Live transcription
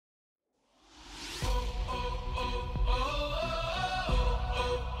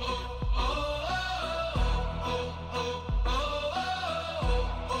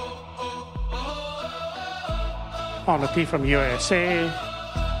on the tee from USA.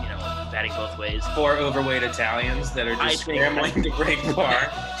 Batting both ways. 4 overweight Italians that are just scrambling to break par.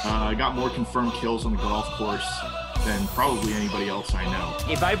 I got more confirmed kills on the golf course than probably anybody else I know.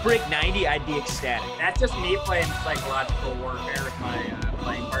 If I break 90, I'd be ecstatic. That's just me playing psychological warfare with my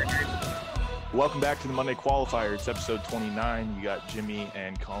playing partners. Welcome back to the Monday Qualifier. It's episode 29. You got Jimmy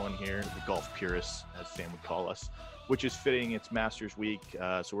and Colin here, the golf purists, as Sam would call us, which is fitting. It's Masters week,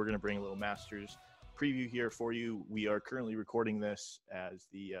 so we're going to bring a little Masters preview here for you. We are currently recording this as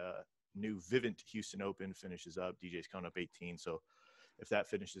the new Vivint Houston Open finishes up. DJ's coming up 18, so if that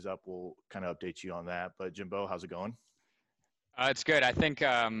finishes up, we'll kind of update you on that. But Jimbo, how's it going? It's good. I think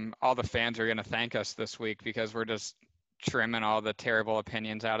all the fans are going to thank us this week because we're just trimming all the terrible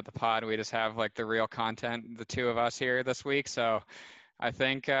opinions out of the pod. We just have like the real content, the two of us here this week. So I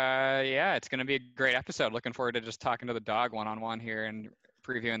think, it's going to be a great episode. Looking forward to just talking to the dog one-on-one here and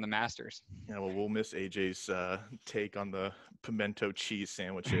previewing the Masters. Yeah, well, we'll miss AJ's take on the pimento cheese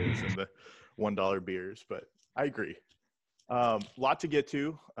sandwiches and the $1 beers, but I agree. Lot to get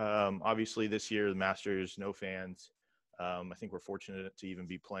to. Obviously, this year, the Masters, no fans. I think we're fortunate to even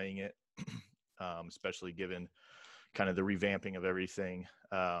be playing it, especially given kind of the revamping of everything.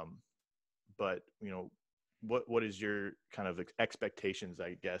 But, what is your kind of expectations,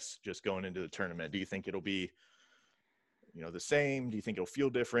 I guess, just going into the tournament? Do you think it'll be the same? Do you think it'll feel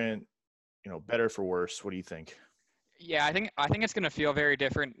different, better for worse? What do you think? Yeah, I think it's going to feel very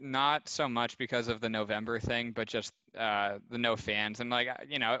different, not so much because of the November thing, but just the no fans. And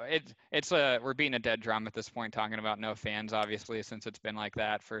we're beating a dead drum at this point talking about no fans, obviously, since it's been like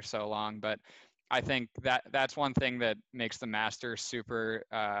that for so long. But I think that's one thing that makes the Masters super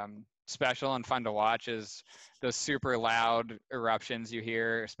special and fun to watch is those super loud eruptions you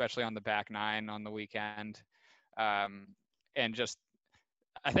hear, especially on the back nine on the weekend. And just,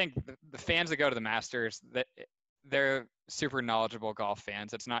 I think the fans that go to the Masters, they're super knowledgeable golf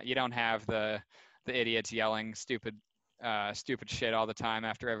fans. It's not, you don't have the idiots yelling stupid shit all the time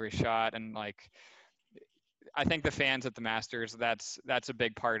after every shot. And I think the fans at the Masters, that's a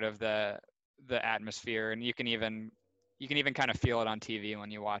big part of the atmosphere. And you can even kind of feel it on TV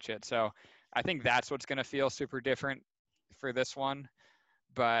when you watch it. So I think that's what's going to feel super different for this one.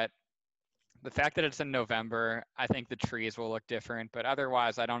 But the fact that it's in November, I think the trees will look different, but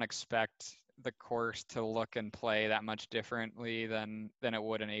otherwise I don't expect the course to look and play that much differently than it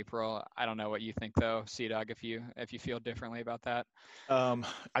would in April. I don't know what you think though, C-Dog, if you feel differently about that.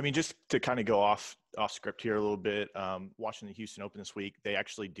 Just to kind of go off script here a little bit, watching the Houston Open this week, they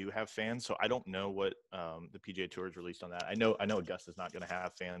actually do have fans. So I don't know what the PGA Tour has released on that. I know Augusta's not going to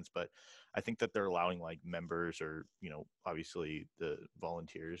have fans, but I think that they're allowing like members or, obviously the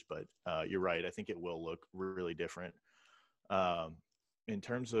volunteers, but you're right. I think it will look really different in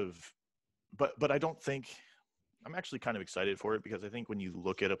terms of, but I don't think, I'm actually kind of excited for it because I think when you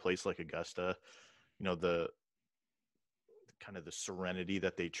look at a place like Augusta, the kind of the serenity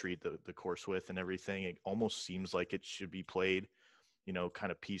that they treat the course with and everything, it almost seems like it should be played, kind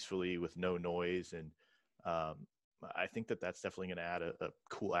of peacefully with no noise. And I think that's definitely going to add a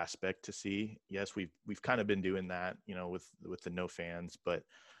cool aspect to see. Yes, we've kind of been doing that, with the no fans, but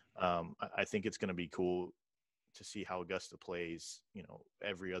I think it's going to be cool to see how Augusta plays,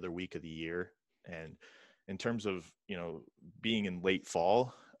 every other week of the year. And in terms of, being in late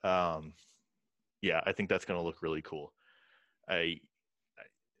fall, I think that's going to look really cool.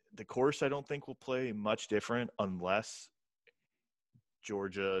 The course I don't think will play much different unless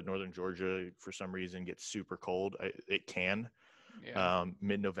northern Georgia, for some reason gets super cold. It can. Yeah.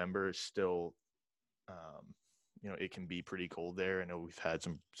 Mid-November is still, it can be pretty cold there. I know we've had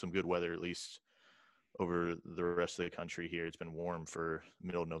some good weather, at least over the rest of the country here. It's been warm for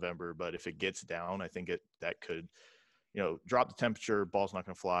middle of November, but if it gets down, I think that could, drop the temperature. Ball's not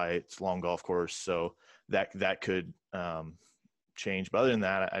going to fly. It's a long golf course, so that could change. But other than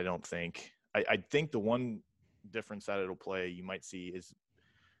that, I don't think. I think the one difference that it'll play you might see is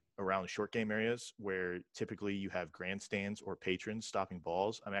around the short game areas where typically you have grandstands or patrons stopping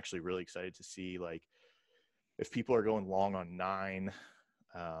balls. I'm actually really excited to see if people are going long on 9,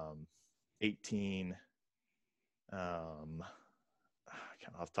 18, kind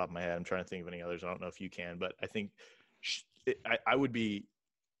of off the top of my head, I'm trying to think of any others. I don't know if you can, but I think I would be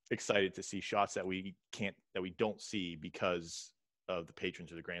excited to see shots that we don't see because of the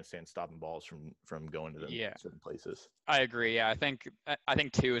patrons or the grandstand stopping balls from going to them certain places. I agree. Yeah, I think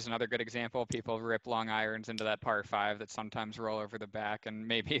 2 is another good example. People rip long irons into that par 5 that sometimes roll over the back, and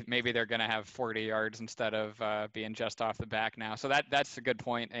maybe they're going to have 40 yards instead of being just off the back now. So that's a good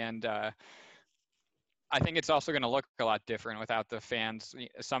point. And I think it's also going to look a lot different without the fans.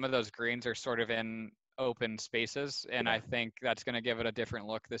 Some of those greens are sort of in open spaces, and Yeah. I think that's going to give it a different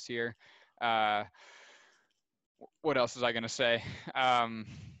look this year. What else was I going to say? I'm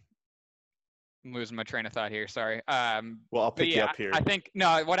losing my train of thought here. Sorry. Well, I'll But pick you yeah, up here. I think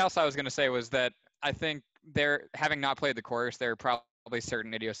no. What else I was going to say was that I think they're having not played the course. There are probably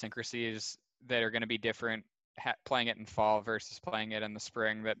certain idiosyncrasies that are going to be different playing it in fall versus playing it in the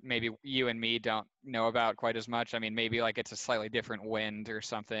spring that maybe you and me don't know about quite as much. I mean, maybe like it's a slightly different wind or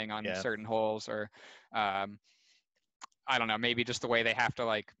something on Yeah. certain holes, or I don't know, maybe just the way they have to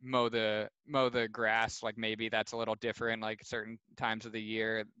like mow the grass, like maybe that's a little different, like certain times of the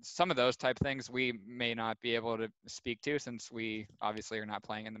year. Some of those type things we may not be able to speak to since we obviously are not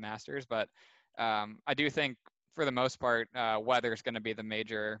playing in the Masters. But I do think for the most part, weather is going to be the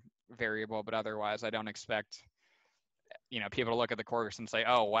major variable. But otherwise, I don't expect people to look at the course and say,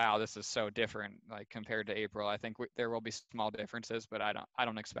 "Oh, wow, this is so different," like compared to April. I think there will be small differences, but I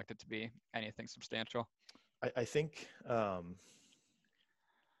don't expect it to be anything substantial. I think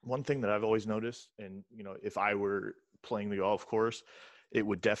one thing that I've always noticed, and if I were playing the golf course, it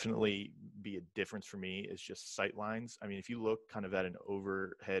would definitely be a difference for me, is just sight lines. I mean, if you look kind of at an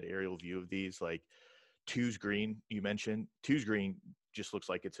overhead aerial view of these, like Two's Green, you mentioned, Two's Green just looks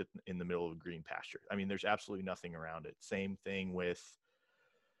like it's in the middle of a green pasture. I mean, there's absolutely nothing around it. Same thing with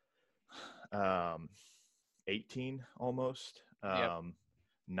 18 almost, Yep.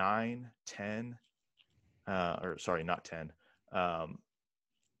 9, 10, or sorry, not 10. I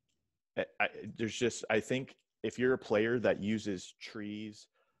think if you're a player that uses trees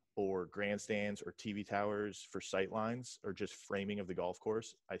or grandstands or TV towers for sight lines or just framing of the golf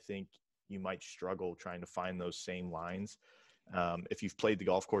course, I think you might struggle trying to find those same lines. If you've played the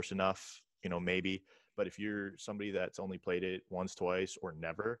golf course enough, maybe, but if you're somebody that's only played it once, twice, or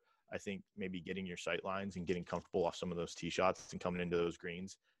never, I think maybe getting your sight lines and getting comfortable off some of those tee shots and coming into those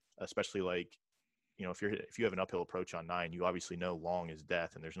greens, especially like, if you have an uphill approach on 9, you obviously know long is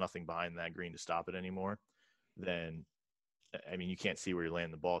death and there's nothing behind that green to stop it anymore. Then, I mean, you can't see where you're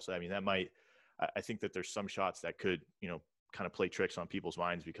landing the ball. So, I mean, I think that there's some shots that could, kind of play tricks on people's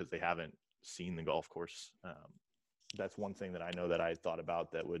minds because they haven't seen the golf course. That's one thing that I know that I thought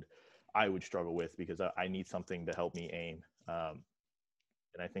about that I would struggle with because I need something to help me aim.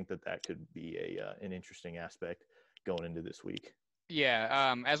 And I think that could be an interesting aspect going into this week.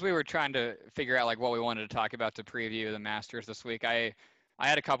 Yeah, as we were trying to figure out like what we wanted to talk about to preview the Masters this week, I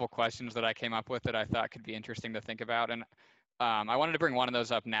had a couple questions that I came up with that I thought could be interesting to think about, and I wanted to bring one of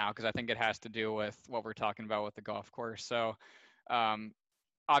those up now because I think it has to do with what we're talking about with the golf course. So,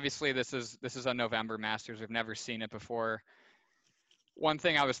 obviously, this is a November Masters. We've never seen it before. One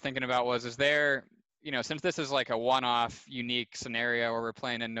thing I was thinking about was, is there, since this is like a one-off, unique scenario where we're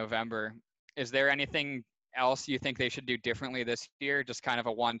playing in November, is there anything else you think they should do differently this year? Just kind of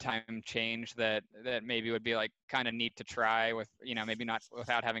a one-time change that maybe would be like kind of neat to try with, maybe not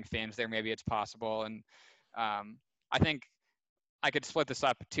without having fans there. Maybe it's possible. And I think I could split this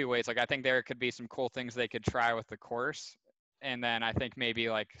up two ways. Like I think there could be some cool things they could try with the course, and then I think maybe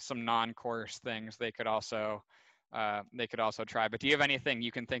like some non-course things they could also try. But do you have anything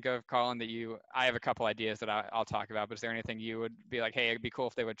you can think of, Colin, I have a couple ideas that I'll talk about, but is there anything you would be like, hey, it'd be cool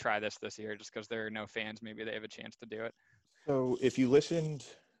if they would try this year just because there are no fans, maybe they have a chance to do it? So if you listened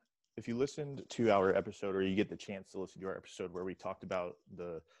to our episode, or you get the chance to listen to our episode where we talked about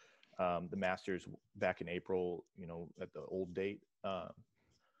the Masters back in April, at the old date,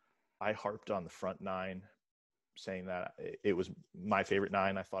 I harped on the front 9, saying that it was my favorite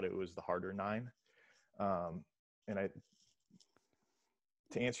 9. I thought it was the harder 9. And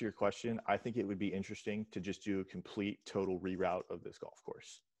to answer your question, I think it would be interesting to just do a complete total reroute of this golf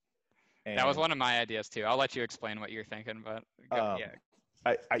course. And that was one of my ideas too. I'll let you explain what you're thinking, but yeah.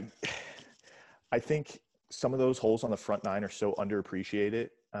 I think some of those holes on the front 9 are so underappreciated.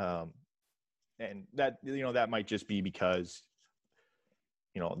 And that, that might just be because,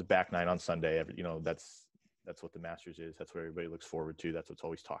 the back 9 on Sunday, that's what the Masters is. That's what everybody looks forward to. That's what's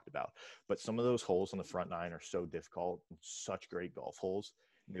always talked about. But some of those holes on the front 9 are so difficult and such great golf holes.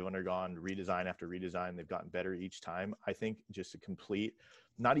 They've undergone redesign after redesign. They've gotten better each time. I think just a complete,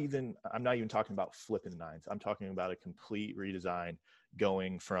 I'm not even talking about flipping 9s. I'm talking about a complete redesign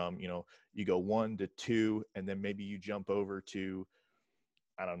going from, you go 1 to 2, and then maybe you jump over to,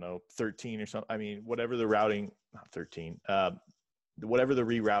 I don't know, 13 or something. I mean, whatever the routing, not 13, whatever the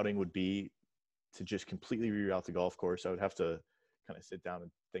rerouting would be, to just completely reroute the golf course. I would have to kind of sit down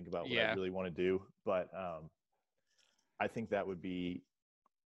and think about what I really want to do. But I think that would be,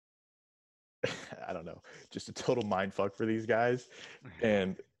 I don't know, just a total mind fuck for these guys.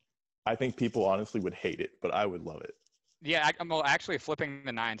 And I think people honestly would hate it, but I would love it. Yeah, well, actually flipping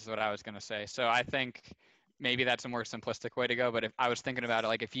the nines is what I was going to say. So I think maybe that's a more simplistic way to go. But if I was thinking about it,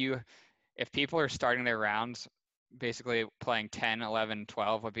 like if people are starting their rounds, basically playing 10, 11,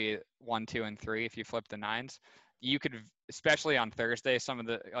 12 would be 1, 2, and 3. If you flip the nines, you could, especially on Thursday, some of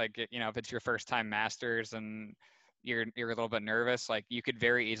the, like, if it's your first time Masters and you're a little bit nervous, like you could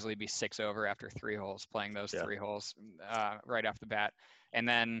very easily be 6 over after 3 holes playing those 3 holes right off the bat. And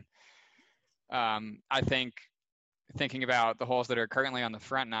then I think thinking about the holes that are currently on the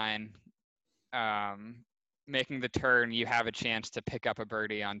front nine, making the turn, you have a chance to pick up a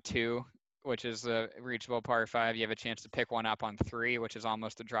birdie on 2, which is a reachable par 5. You have a chance to pick one up on 3, which is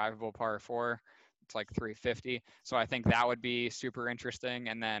almost a drivable par 4. It's like 350. So I think that would be super interesting.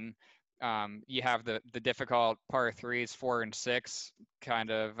 And then you have the difficult par 3s, 4 and 6, kind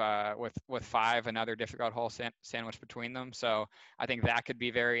of with 5, another difficult hole sandwiched between them. So I think that could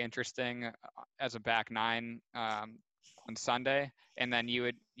be very interesting as a back 9 on Sunday. And then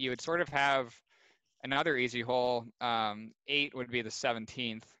you would sort of have another easy hole. 8 would be the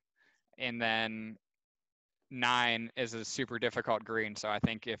 17th, and then 9 is a super difficult green. So I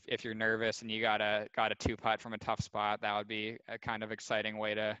think if you're nervous and you got a 2-putt from a tough spot, that would be a kind of exciting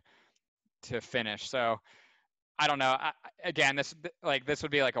way to finish. So I don't know. Again, this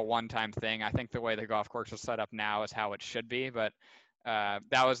would be like a one-time thing. I think the way the golf course is set up now is how it should be, but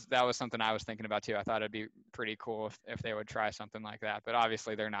that was something I was thinking about too. I thought it'd be pretty cool if they would try something like that, but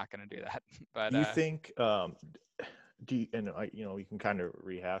obviously they're not going to do that. But do you think we can kind of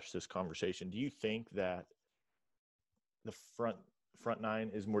rehash this conversation. Do you think that the front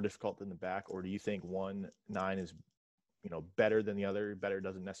 9 is more difficult than the back, or do you think 9 is better than the other? Better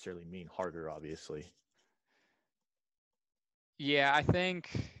doesn't necessarily mean harder, obviously. Yeah, I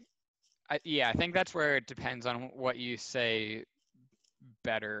think that's where it depends on what you say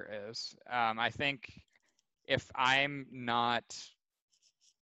better is. I think if I'm not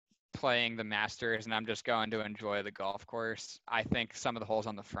playing the Masters and I'm just going to enjoy the golf course, I think some of the holes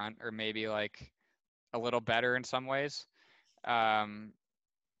on the front are maybe like a little better in some ways.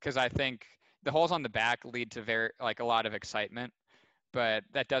 Because I think the holes on the back lead to a lot of excitement, but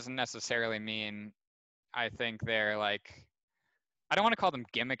that doesn't necessarily mean I think they're like, I don't want to call them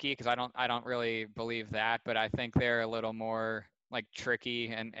gimmicky because I don't really believe that, but I think they're a little more like tricky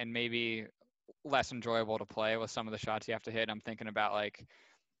and maybe less enjoyable to play with some of the shots you have to hit. I'm thinking about like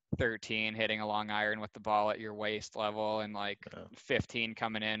 13 hitting a long iron with the ball at your waist level, and like 15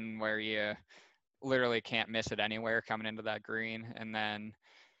 coming in where you literally can't miss it anywhere coming into that green. And then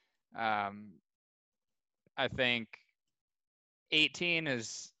I think 18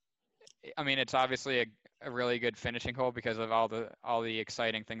 is, I mean, it's obviously a really good finishing hole because of all the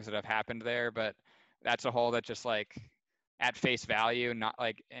exciting things that have happened there, but that's a hole that just like at face value,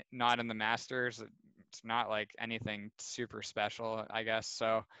 not in the Masters, it's not like anything super special, I guess.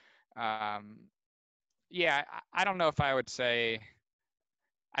 So yeah, I don't know if I would say,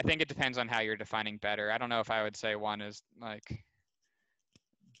 I think it depends on how you're defining better. I don't know if I would say one is like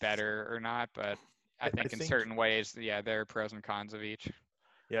better or not, but I think in certain ways, yeah, there are pros and cons of each.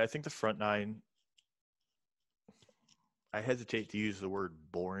 Yeah, I think the front 9, I hesitate to use the word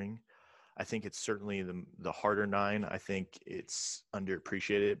boring. I think it's certainly the harder 9. I think it's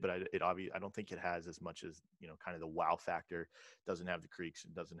underappreciated, but I don't think it has as much as, kind of the wow factor. It doesn't have the creeks.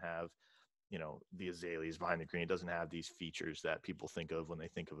 It doesn't have, the azaleas behind the green. It doesn't have these features that people think of when they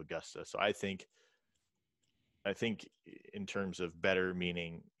think of Augusta. So I think in terms of better,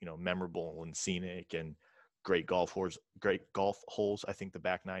 meaning, memorable and scenic and great golf holes, I think the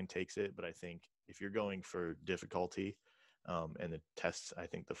back 9 takes it. But I think if you're going for difficulty and the tests, I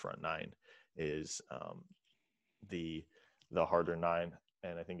think the front 9 is the harder 9,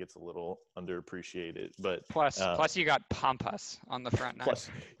 and I think it's a little underappreciated. But plus you got Pampas on the front 9. Plus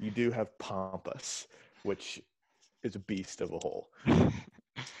you do have Pampas, which is a beast of a hole.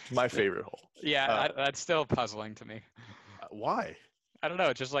 My favorite hole. Yeah, that's still puzzling to me. Why? I don't know.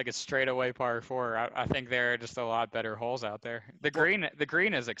 It's just like a straightaway par 4. I think there are just a lot better holes out there. The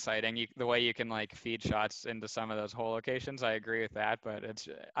green is exciting. The way you can like feed shots into some of those hole locations, I agree with that. But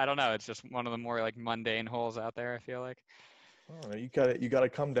I don't know. It's just one of the more like mundane holes out there, I feel like. Oh, you gotta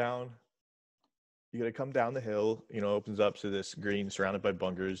come down. You gotta come down the hill. Opens up to this green surrounded by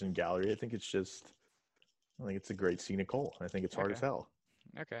bunkers and gallery. I think it's a great scenic hole. I think it's hard as hell.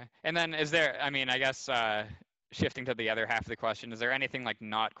 Okay. And then is there? I mean, I guess. Shifting to the other half of the question, is there anything like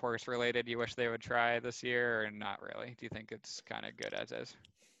not course related you wish they would try this year, or not really? Do you think it's kind of good as is?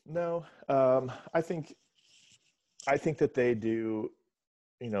 No, I think that they do,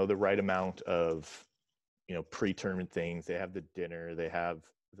 the right amount of, pre-tournament things. They have the dinner, they have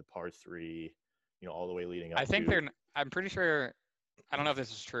the par 3, all the way leading up. I think I'm pretty sure. I don't know if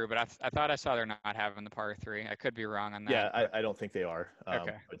this is true, but I thought I saw they're not having the par 3. I could be wrong on that. Yeah, I don't think they are.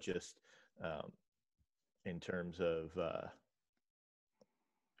 Okay. But just in terms of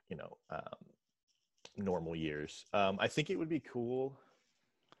normal years, I think it would be cool.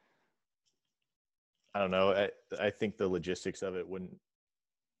 I don't know. I think the logistics of it wouldn't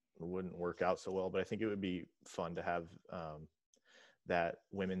work out so well, but I think it would be fun to have that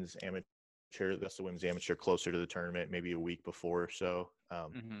women's amateur closer to the tournament, maybe a week before or so.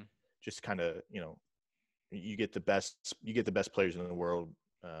 Just kind of, you get the best players in the world,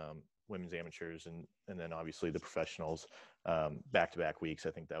 women's amateurs, and then obviously the professionals, back-to-back weeks.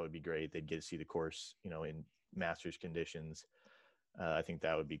 I think that would be great. They'd get to see the course, in Masters conditions. I think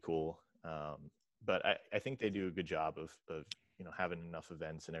that would be cool. But I think they do a good job of having enough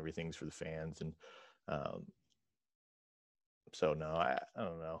events and everything's for the fans. And so no, I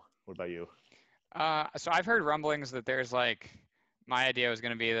don't know. What about you? So I've heard rumblings that there's my idea was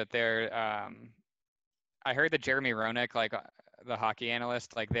going to be that I heard that Jeremy Roenick, the hockey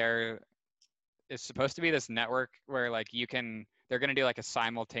analyst, there is supposed to be this network where they're going to do a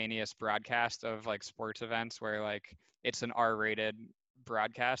simultaneous broadcast of sports events where it's an R-rated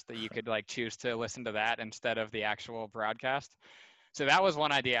broadcast that you could choose to listen to that instead of the actual broadcast. So that was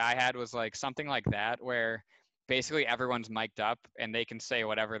one idea I had, was something like that where basically everyone's mic'd up and they can say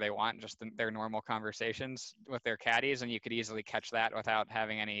whatever they want, just their normal conversations with their caddies, and you could easily catch that without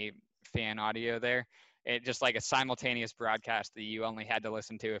having any fan audio there. It just a simultaneous broadcast that you only had to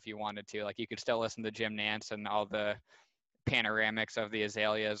listen to if you wanted to. You could still listen to Jim Nantz and all the panoramics of the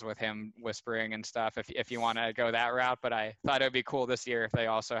azaleas with him whispering and stuff if you want to go that route. But I thought it would be cool this year if they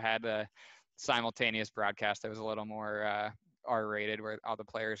also had a simultaneous broadcast that was a little more R-rated, where all the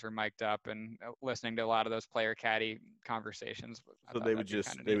players were mic'd up and listening to a lot of those player caddy conversations. So they would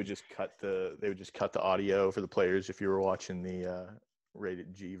just cut the audio for the players if you were watching the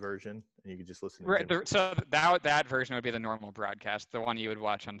rated G version, and you could just listen to right. So that version would be the normal broadcast, the one you would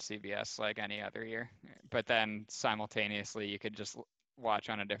watch on CBS like any other year. But then simultaneously you could just watch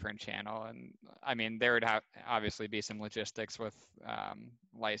on a different channel. And I mean, there would obviously be some logistics with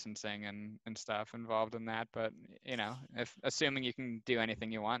licensing and stuff involved in that. But if assuming you can do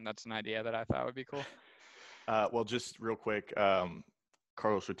anything you want, that's an idea that I thought would be cool. Well, just real quick,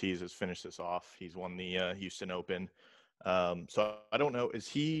 Carlos Ortiz has finished this off. He's won the Houston Open. So I don't know.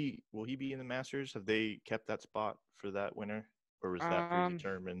 Will he be in the Masters? Have they kept that spot for that winner, or was that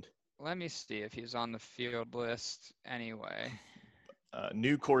predetermined? Let me see if he's on the field list anyway.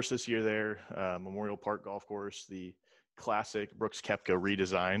 New course this year there, Memorial Park Golf Course, the classic Brooks Koepka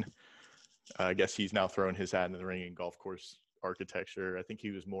redesign. I guess he's now thrown his hat in the ring in golf course architecture. I think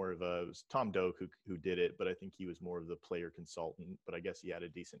he was more of it was Tom Doak who did it, but I think he was more of the player consultant, but I guess he had a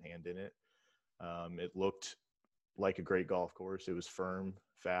decent hand in it. It looked like a great golf course. It was firm,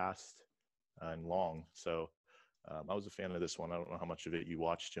 fast, and long. So I was a fan of this one. I don't know how much of it you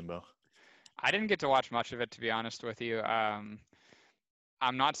watched, Jimbo. I didn't get to watch much of it, to be honest with you.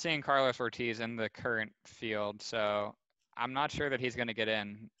 I'm not seeing Carlos Ortiz in the current field, so I'm not sure that he's going to get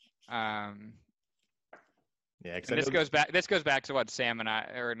in. This goes back to what Sam and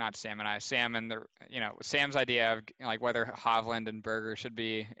Sam's idea of whether Hovland and Berger should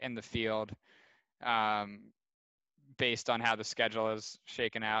be in the field, based on how the schedule is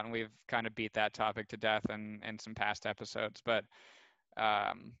shaken out, and we've kind of beat that topic to death in some past episodes. But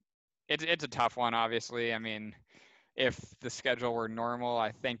it's a tough one, obviously. I mean, if the schedule were normal,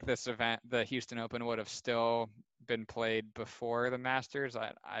 I think this event, the Houston Open, would have still been played before the Masters.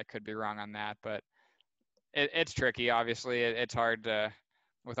 I could be wrong on that, but it's tricky. Obviously, it's hard to,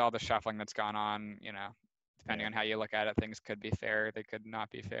 with all the shuffling that's gone on, depending on how you look at it, things could be fair. They could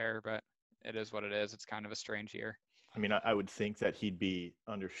not be fair, but it is what it is. It's kind of a strange year. I mean, I would think that he'd be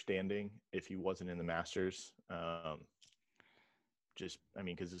understanding if he wasn't in the Masters.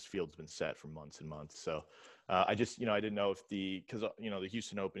 Because his field's been set for months and months. So I didn't know if the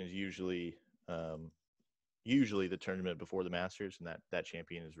Houston Open is usually the tournament before the Masters, and that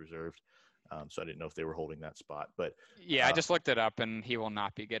champion is reserved. So I didn't know if they were holding that spot. But yeah, I just looked it up, and he will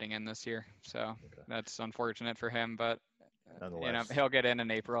not be getting in this year. So That's unfortunate for him, but he'll get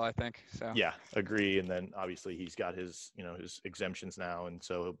in April, I think. So yeah, agree. And then obviously he's got his exemptions now, and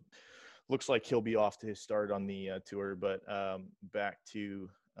so looks like he'll be off to his start on the tour. But back to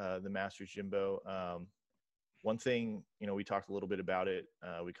the Masters, Jimbo. One thing, we talked a little bit about it.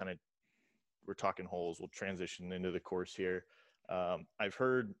 We're talking holes. We'll transition into the course here. I've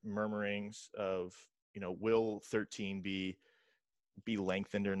heard murmurings of, will 13 be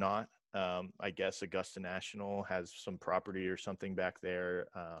lengthened or not? I guess Augusta National has some property or something back there.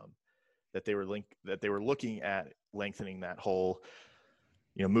 that they were looking at lengthening that hole,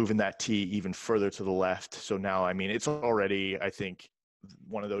 moving that tee even further to the left. So now, I mean, it's already, I think,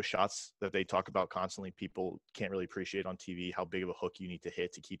 one of those shots that they talk about constantly. People can't really appreciate on TV how big of a hook you need to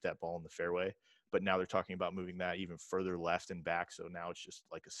hit to keep that ball in the fairway. But now they're talking about moving that even further left and back. So now it's just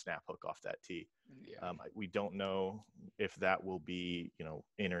like a snap hook off that tee. Yeah. We don't know if that will be,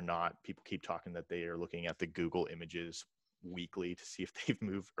 in or not. People keep talking that they are looking at the Google images weekly to see if they've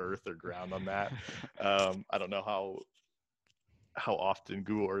moved earth or ground on that. I don't know how often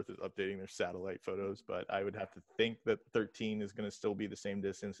Google Earth is updating their satellite photos, but I would have to think that 13 is going to still be the same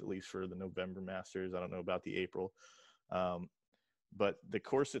distance, at least for the November Masters. I don't know about the April. But the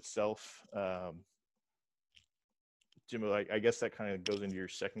course itself, Jimbo, I guess that kind of goes into your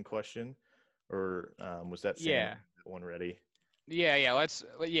second question, or was that one ready? Yeah.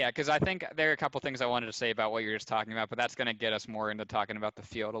 Because I think there are a couple things I wanted to say about what you're just talking about, but that's going to get us more into talking about the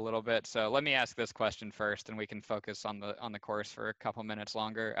field a little bit. So let me ask this question first, and we can focus on the course for a couple minutes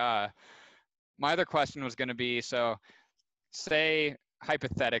longer. My other question was going to be, so say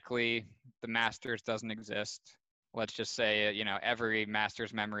hypothetically the Masters doesn't exist. Let's just say, every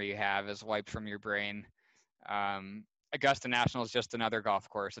Masters memory you have is wiped from your brain. Augusta National is just another golf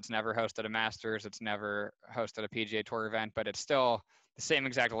course. It's never hosted a Masters. It's never hosted a PGA Tour event, but it's still the same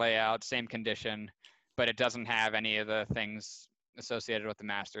exact layout, same condition, but it doesn't have any of the things associated with the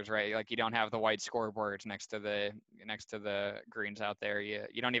Masters, right? Like you don't have the white scoreboards next to the greens out there.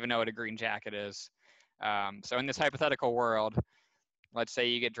 You don't even know what a green jacket is. So in this hypothetical world, let's say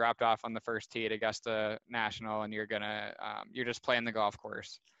you get dropped off on the first tee at Augusta National and you're just playing the golf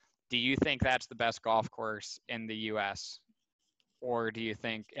course. Do you think that's the best golf course in the U.S.? Or do you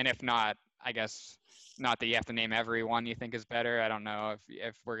think, and if not, I guess not that you have to name every one you think is better. I don't know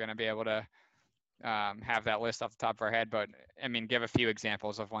if we're going to be able to have that list off the top of our head, but I mean, give a few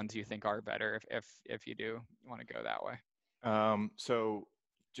examples of ones you think are better if you do want to go that way. So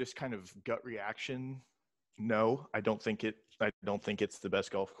just kind of gut reaction. No, I don't think it's the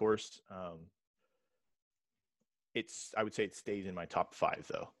best golf course. I would say it stays in my top 5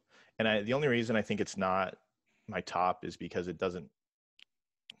 though. And the only reason I think it's not my top is because I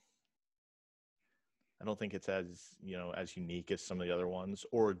don't think it's as unique as some of the other ones,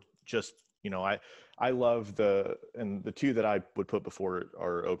 or just, I love the two that I would put before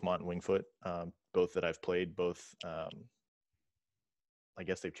are Oakmont and Wingfoot, both that I've played, both, I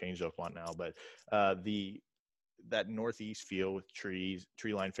guess they've changed Oakmont now, but that northeast feel with tree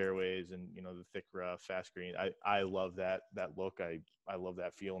line fairways and the thick rough fast green, I love that look. I love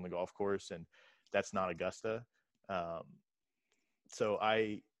that feel on the golf course, and that's not Augusta. So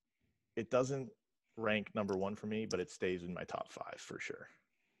it doesn't rank number 1 for me, but it stays in my top 5 for sure.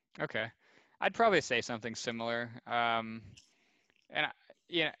 Okay, I'd probably say something similar.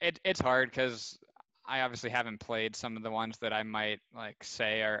 It's hard because I obviously haven't played some of the ones that I might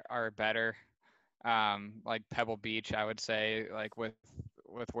say are better. Like Pebble Beach, I would say, like with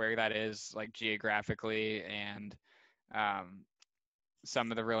where that is geographically, and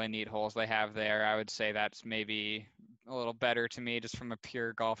some of the really neat holes they have there, I would say that's maybe a little better to me just from a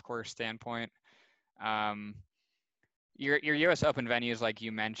pure golf course standpoint. Your US Open venues, like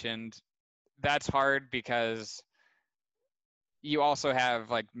you mentioned, that's hard because you also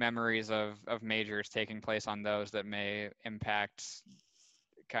have memories of majors taking place on those that may impact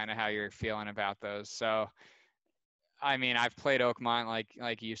kind of how you're feeling about those. So, I mean, I've played Oakmont,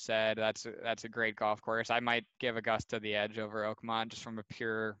 like you said, that's a great golf course. I might give Augusta the edge over Oakmont just from a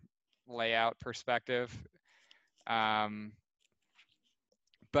pure layout perspective. But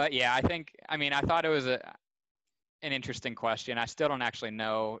yeah, I thought it was an interesting question. I still don't actually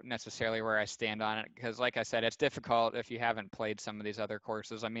know necessarily where I stand on it because, like I said, it's difficult if you haven't played some of these other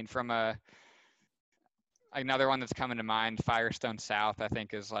courses. I mean, from another one that's coming to mind, Firestone South, I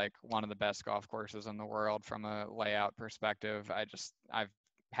think is one of the best golf courses in the world from a layout perspective. I've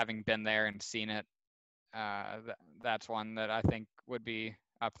having been there and seen it, that's one that I think would be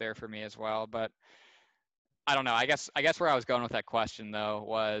up there for me as well. But I don't know. I guess where I was going with that question though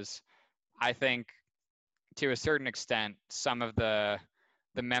was, I think to a certain extent, some of the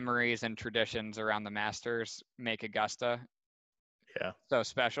memories and traditions around the Masters make Augusta so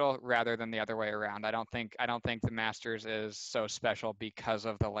special rather than the other way around. I don't think the Masters is so special because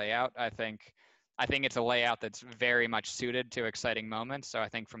of the layout. I think it's a layout that's very much suited to exciting moments. So I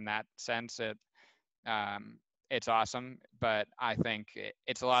think from that sense, it's awesome. But I think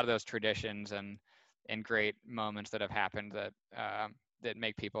it's a lot of those traditions and great moments that have happened that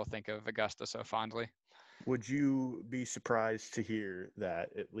make people think of Augusta so fondly. Would you be surprised to hear that,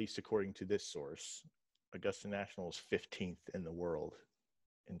 at least according to this source, Augusta National is 15th in the world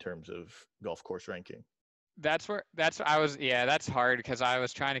in terms of golf course ranking. That's hard because I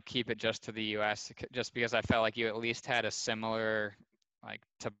was trying to keep it just to the US just because I felt like you at least had a similar like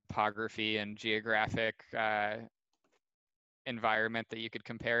topography and geographic environment that you could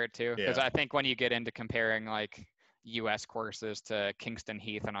compare it to. Because Yeah. I think when you get into comparing like US courses to Kingston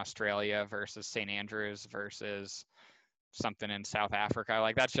Heath in Australia versus St. Andrews versus something in South Africa,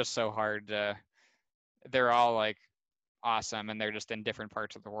 like that's just so hard to, they're all like awesome and they're just in different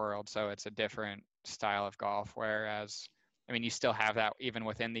parts of the world, so it's a different style of golf. Whereas I mean you still have that even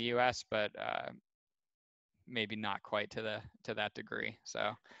within the US, but maybe not quite to that degree.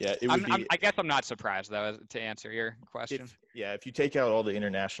 So yeah, it would be. I guess I'm not surprised though, to answer your question. If you take out all the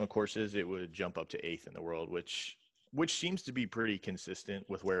international courses, it would jump up to 8th in the world, which seems to be pretty consistent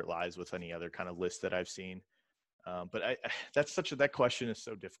with where it lies with any other kind of list that I've seen. But that question is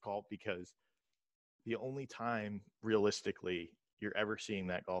so difficult because the only time realistically you're ever seeing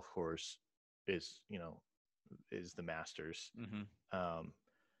that golf course is the Masters. Mm-hmm.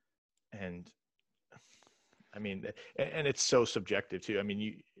 And I mean, and it's so subjective too. I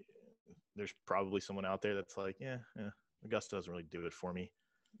mean, there's probably someone out there that's like, yeah, Augusta doesn't really do it for me.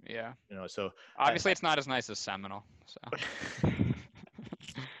 Yeah. So obviously it's not as nice as Seminole. So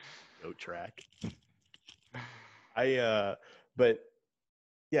goat track. But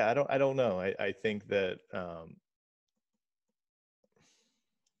yeah, I don't know. I think that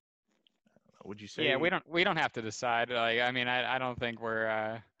would you say? Yeah, we don't have to decide. Like, I mean, I don't think we're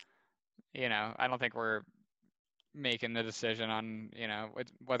I don't think we're making the decision on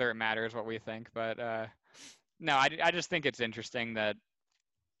whether it matters what we think. But no, I just think it's interesting that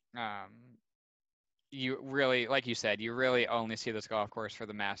you really, like you said, you really only see this golf course for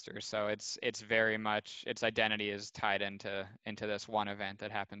the Masters. So it's very much, its identity is tied into this one event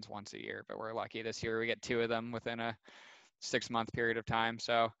that happens once a year. But we're lucky this year we get 2 of them within a 6-month period of time.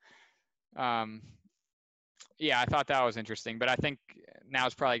 So yeah, I thought that was interesting. But I think now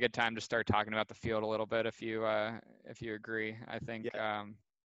is probably a good time to start talking about the field a little bit, if you agree. I think yeah.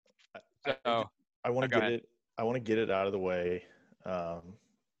 so. I want to get it. I want to get it out of the way.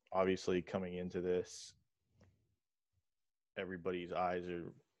 Obviously, coming into this, everybody's eyes are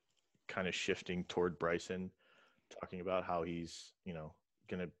kind of shifting toward Bryson, talking about how he's,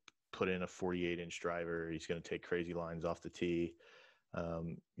 going to put in a 48-inch driver. He's going to take crazy lines off the tee.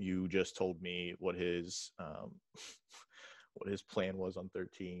 You just told me what his plan was on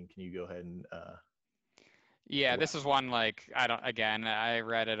 13. Can you go ahead and yeah, this is one, like, I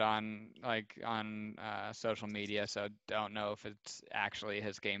read it on social media, so don't know if it's actually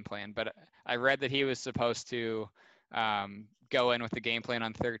his game plan, but I read that he was supposed to go in with the game plan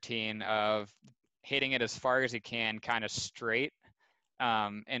on 13 of hitting it as far as he can kind of straight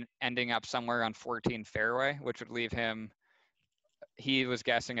and ending up somewhere on 14 fairway, which would leave him, he was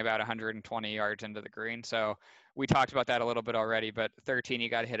guessing about 120 yards into the green. So we talked about that a little bit already, but 13, you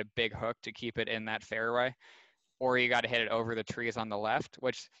got to hit a big hook to keep it in that fairway, or you got to hit it over the trees on the left,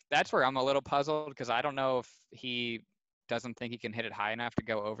 which that's where I'm a little puzzled, because I don't know if he doesn't think he can hit it high enough to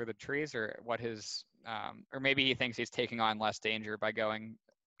go over the trees, or what his, or maybe he thinks he's taking on less danger by going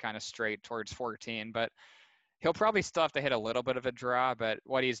kind of straight towards 14, but he'll probably still have to hit a little bit of a draw, but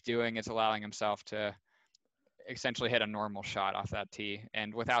what he's doing is allowing himself to essentially hit a normal shot off that tee.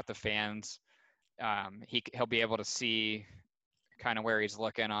 And without the fans, he'll be able to see kind of where he's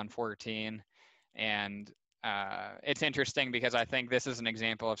looking on 14. And it's interesting because I think this is an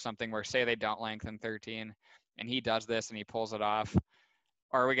example of something where, say they don't lengthen 13 and he does this and he pulls it off,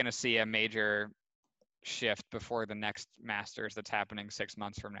 are we going to see a major shift before the next Masters that's happening 6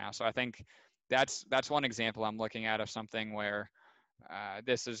 months from now? So I think that's one example I'm looking at of something where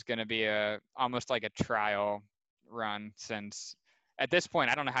this is going to be almost like a trial run, since at this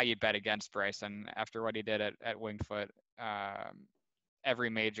point, I don't know how you bet against Bryson after what he did at Winged Foot. Every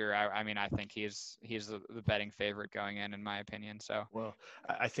major, I mean, I think he's the betting favorite going in my opinion. So, well,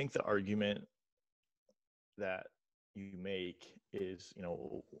 I think the argument that you make is,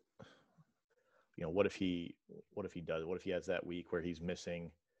 what if he has that week where he's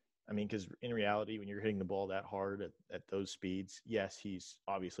missing? I mean, because in reality, when you're hitting the ball that hard at those speeds, yes, he's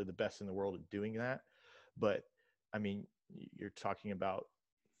obviously the best in the world at doing that. But I mean, you're talking about,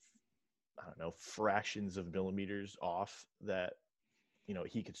 I don't know, fractions of millimeters off that,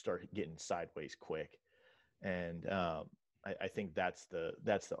 he could start getting sideways quick. And I think that's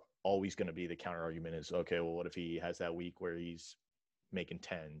always going to be the counter argument is, okay, well, what if he has that week where he's making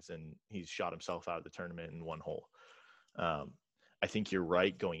tens and he's shot himself out of the tournament in one hole? I think you're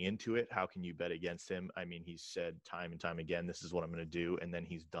right going into it. How can you bet against him? I mean, he's said time and time again, this is what I'm going to do. And then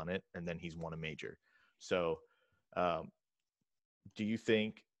he's done it. And then he's won a major. So do you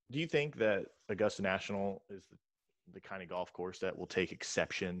think that Augusta National is the kind of golf course that will take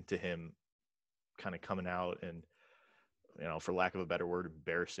exception to him kind of coming out and, for lack of a better word,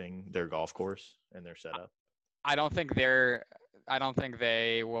 embarrassing their golf course and their setup? I don't think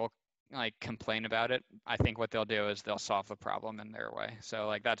they will like complain about it. I think what they'll do is they'll solve the problem in their way. So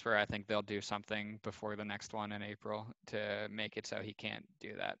like that's where I think they'll do something before the next one in April to make it so he can't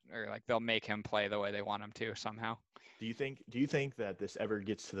do that, or like they'll make him play the way they want him to somehow. Do you think that this ever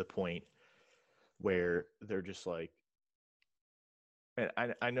gets to the point where they're just like, and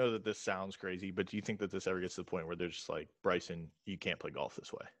I know that this sounds crazy, but do you think that this ever gets to the point where they're just like, Bryson, you can't play golf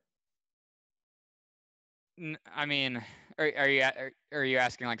this way? I mean, are you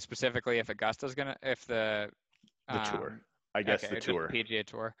asking like specifically if Augusta's if the tour? I guess okay, the tour, the PGA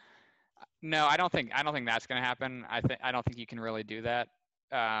Tour. No, I don't think that's gonna happen. I don't think you can really do that.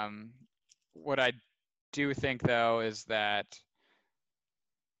 What I do think though is that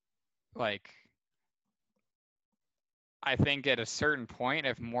like I think at a certain point,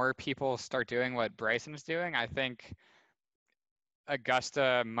 if more people start doing what Bryson's doing, I think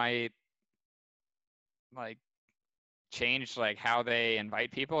Augusta might like change like how they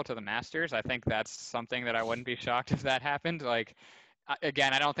invite people to the Masters. I think that's something that I wouldn't be shocked if that happened. Like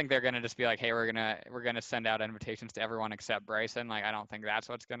again, I don't think they're gonna just be like, hey, we're gonna send out invitations to everyone except Bryson. Like I don't think that's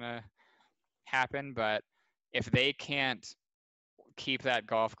what's gonna happen. But if they can't keep that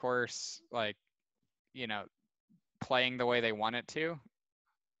golf course like, playing the way they want it to,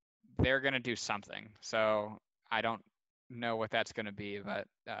 they're gonna do something. So I don't know what that's gonna be, but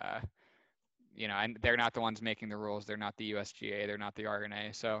and they're not the ones making the rules. They're not the USGA. They're not the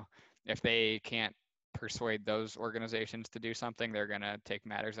RNA. So if they can't persuade those organizations to do something, they're going to take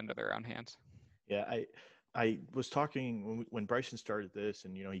matters into their own hands. Yeah, I was talking when Bryson started this,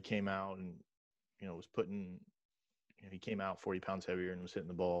 and he came out and was putting, he came out 40 pounds heavier and was hitting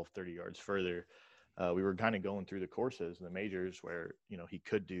the ball 30 yards further. We were kind of going through the courses and the majors where he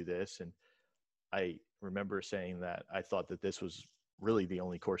could do this, and I remember saying that I thought that this was really the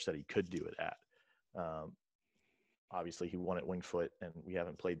only course that he could do it at. Obviously, he won at Winged Foot, and we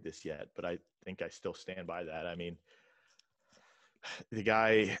haven't played this yet, but I think I still stand by that. I mean, the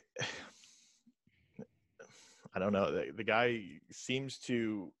guy, I don't know, the guy seems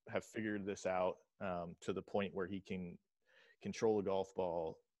to have figured this out to the point where he can control a golf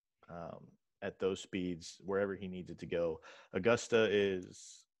ball at those speeds wherever he needs it to go. Augusta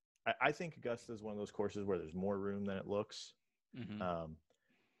is, I think Augusta is one of those courses where there's more room than it looks. Mm-hmm.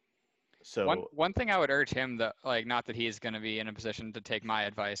 So one thing I would urge him, that like, not that he's going to be in a position to take my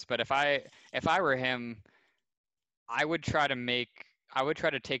advice, but if I were him, I would try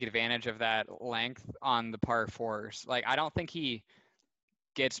to take advantage of that length on the par fours. Like I don't think he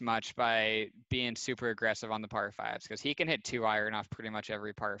gets much by being super aggressive on the par fives, because he can hit 2-iron off pretty much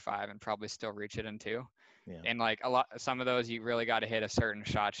every par five and probably still reach it in 2. Yeah. And like some of those you really got to hit a certain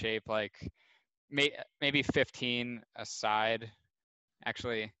shot shape, like maybe 15 aside.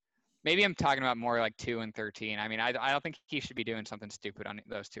 Actually, maybe I'm talking about more like 2 and 13. I mean, I don't think he should be doing something stupid on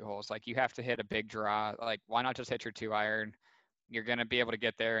those 2 holes. Like you have to hit a big draw. Like why not just hit your 2-iron? You're going to be able to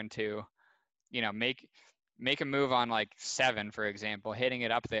get there in 2. Make a move on like 7, for example, hitting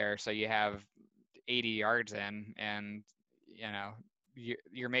it up there so you have 80 yards in, and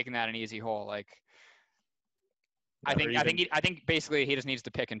you're making that an easy hole. Like I think basically he just needs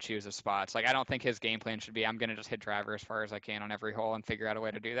to pick and choose his spots. Like I don't think his game plan should be, I'm going to just hit driver as far as I can on every hole and figure out a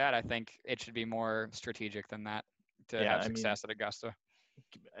way to do that. I think it should be more strategic than that to have success at Augusta.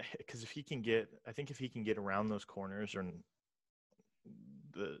 Because if he can get around those corners, or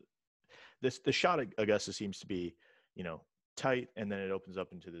the shot at Augusta seems to be, tight, and then it opens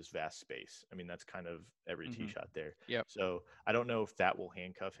up into this vast space. I mean, that's kind of every tee shot there. Yep. So I don't know if that will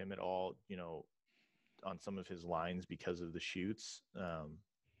handcuff him at all, on some of his lines because of the shoots.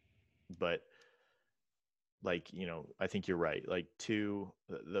 But like, I think you're right. Like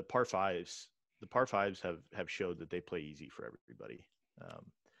the par fives have showed that they play easy for everybody.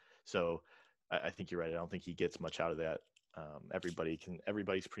 So I think you're right. I don't think he gets much out of that.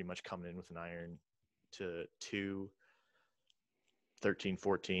 Everybody's pretty much coming in with an iron to 2, 13,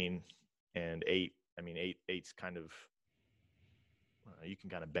 14, and 8. I mean, eight's kind of, you can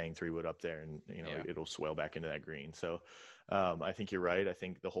kind of bang 3-wood up there, and it'll swell back into that green. So I think you're right. I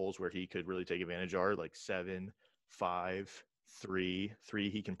think the holes where he could really take advantage are like 7, 5, 3. 3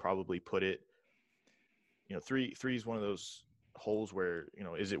 he can probably put it. 3 is one of those holes where,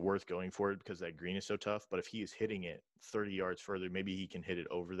 is it worth going for it because that green is so tough? But if he is hitting it 30 yards further, maybe he can hit it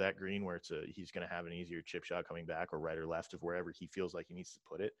over that green where he's going to have an easier chip shot coming back, or right or left of wherever he feels like he needs to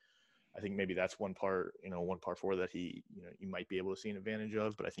put it. I think maybe that's one par four that he, you might be able to see an advantage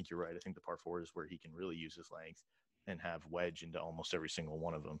of. But I think you're right. I think the par four is where he can really use his length and have wedge into almost every single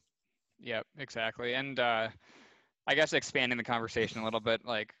one of them. Yep, exactly. And I guess expanding the conversation a little bit,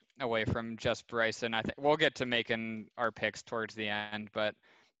 like away from just Bryson, I think we'll get to making our picks towards the end. But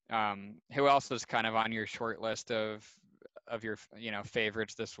who else is kind of on your short list of your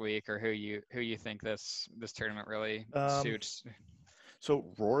favorites this week, or who you think this tournament really suits? So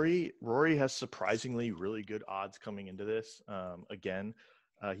Rory has surprisingly really good odds coming into this. Again,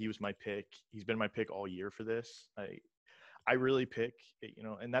 he was my pick. He's been my pick all year for this. I really pick,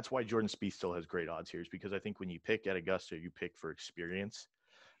 and that's why Jordan Spieth still has great odds here, is because I think when you pick at Augusta, you pick for experience.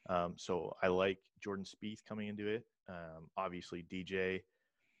 So I like Jordan Spieth coming into it. Obviously, DJ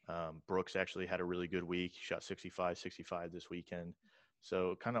Brooks actually had a really good week. He shot 65 this weekend.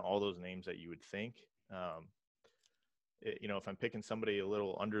 So kind of all those names that you would think. If I'm picking somebody a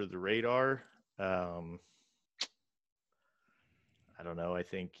little under the radar, I don't know. I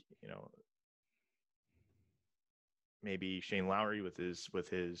think, maybe Shane Lowry with his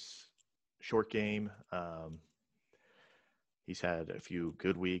short game. He's had a few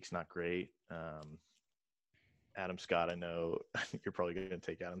good weeks, not great. Adam Scott, I know you're probably going to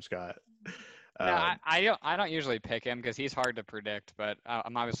take Adam Scott. No, I don't usually pick him because he's hard to predict, but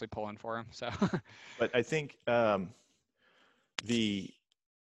I'm obviously pulling for him. So, but I think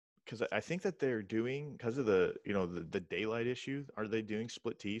because I think that they're doing, because of the the daylight issue, are they doing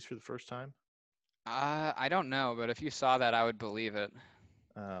split tees for the first time? I don't know, but if you saw that, I would believe it.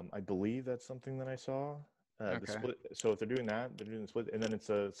 I believe that's something that I saw. Okay. The split. So if they're doing that, they're doing the split, and then it's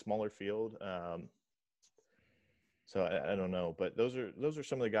a smaller field. So I don't know, but those are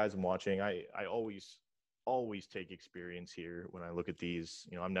some of the guys I'm watching. I always take experience here when I look at these.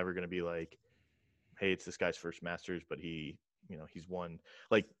 I'm never going to be like, hey, it's this guy's first Masters, but he's won.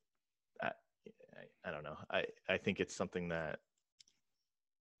 Like, I don't know. I think it's something that.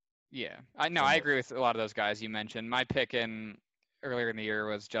 Yeah, I agree with a lot of those guys you mentioned. My pick earlier in the year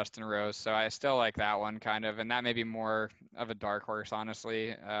was Justin Rose, so I still like that one kind of, and that may be more of a dark horse,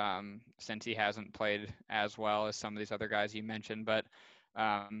 honestly, since he hasn't played as well as some of these other guys you mentioned. But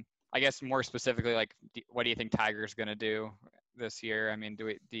I guess more specifically, like, what do you think Tiger's going to do this year? I mean,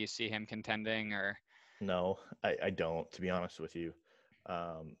 do you see him contending or? No, I don't, to be honest with you.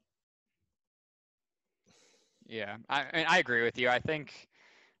 Yeah, I agree with you. I think.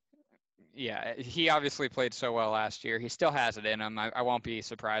 Yeah, he obviously played so well last year. He still has it in him. I won't be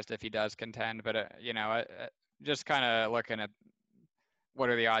surprised if he does contend, but just kind of looking at what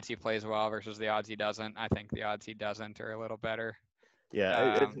are the odds he plays well versus the odds he doesn't. I think the odds he doesn't are a little better.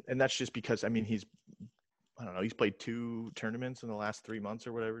 Yeah, and that's just because, I mean, he's played 2 tournaments in the last 3 months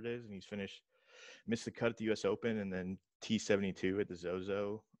or whatever it is, and he's missed the cut at the U.S. Open and then T72 at the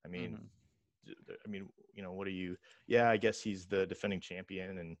Zozo. I mean, what are you? Yeah, I guess he's the defending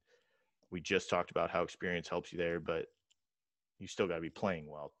champion, and we just talked about how experience helps you there, but you still got to be playing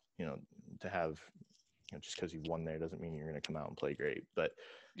well, to have, just because you won there doesn't mean you're going to come out and play great. But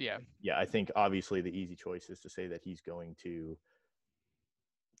yeah, I think obviously the easy choice is to say that he's going to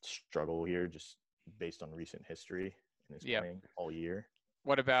struggle here just based on recent history and his playing all year.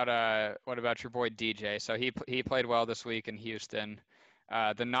 What about your boy DJ? So he played well this week in Houston.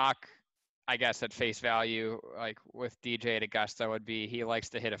 The knock, I guess, at face value, like with DJ at Augusta, would be he likes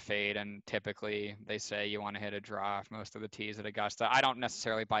to hit a fade, and typically they say you want to hit a draw off most of the tees at Augusta. I don't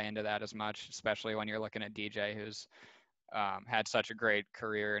necessarily buy into that as much, especially when you're looking at DJ, who's had such a great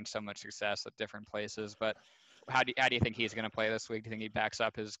career and so much success at different places. But how do you think he's going to play this week? Do you think he backs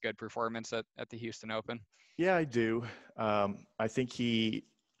up his good performance at the Houston Open? Yeah, I do. I think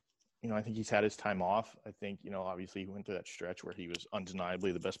I think he's had his time off. I think, obviously he went through that stretch where he was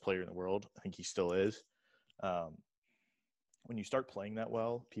undeniably the best player in the world. I think he still is. When you start playing that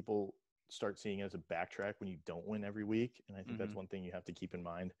well, people start seeing it as a backtrack when you don't win every week. And I think that's one thing you have to keep in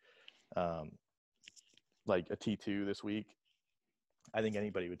mind. Like a T2 this week, I think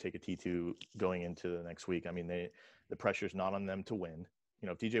anybody would take a T2 going into the next week. I mean, the pressure's not on them to win.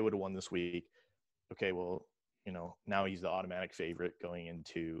 If DJ would have won this week, okay, well, now he's the automatic favorite going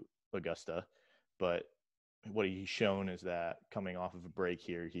into Augusta. But what he's shown is that coming off of a break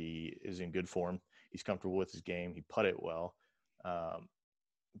here, he is in good form. He's comfortable with his game. He putted well.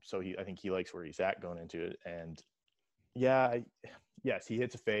 So I think he likes where he's at going into it. And yes, he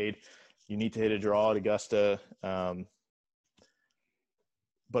hits a fade. You need to hit a draw at Augusta. But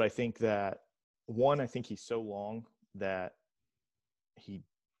I think that I think he's so long that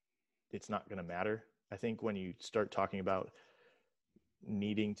it's not going to matter. I think when you start talking about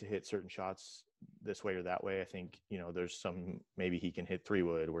needing to hit certain shots this way or that way. I think, there's some, maybe he can hit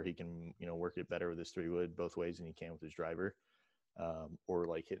 3-wood where he can, work it better with his 3-wood both ways than he can with his driver. Or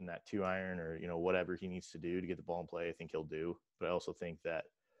like hitting that 2-iron or, whatever he needs to do to get the ball in play, I think he'll do. But I also think that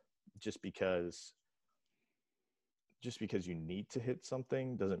just because you need to hit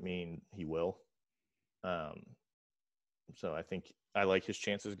something doesn't mean he will. So I think I like his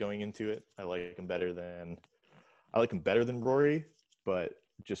chances going into it. I like him better than Rory, but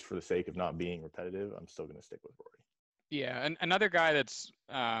just for the sake of not being repetitive, I'm still going to stick with Rory. Yeah, and another guy that's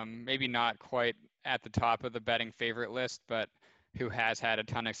maybe not quite at the top of the betting favorite list, but who has had a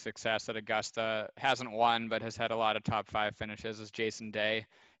ton of success at Augusta, hasn't won, but has had a lot of top 5 finishes, is Jason Day.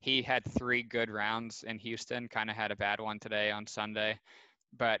 He had 3 good rounds in Houston, kind of had a bad one today on Sunday.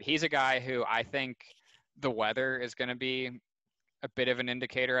 But he's a guy who I think the weather is going to be a bit of an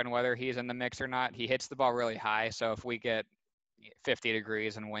indicator on whether he's in the mix or not. He hits the ball really high, so if we get 50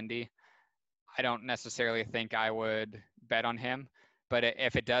 degrees and windy, I don't necessarily think I would bet on him. But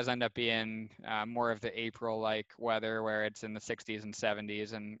if it does end up being more of the April-like weather where it's in the 60s and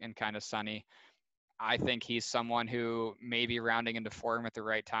 70s and kind of sunny, I think he's someone who may be rounding into form at the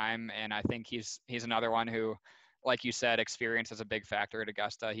right time. And I think he's another one who, like you said, experience is a big factor at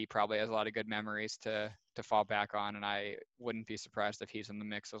Augusta. He probably has a lot of good memories to fall back on, and I wouldn't be surprised if he's in the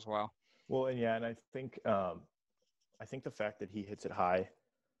mix as well. Well, and yeah, and I think the fact that he hits it high,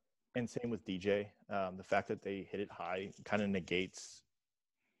 and same with DJ, the fact that they hit it high kind of negates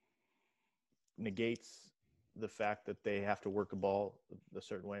the fact that they have to work a ball a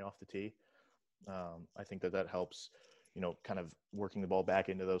certain way off the tee. I think that helps, kind of working the ball back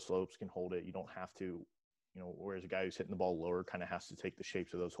into those slopes can hold it. You don't have to, whereas a guy who's hitting the ball lower kind of has to take the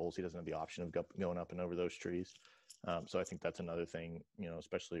shapes of those holes. He doesn't have the option of going up and over those trees. So I think that's another thing,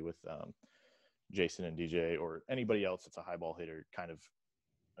 especially with Jason and DJ or anybody else that's a high ball hitter, kind of,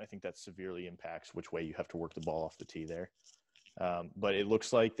 I think that severely impacts which way you have to work the ball off the tee there. But it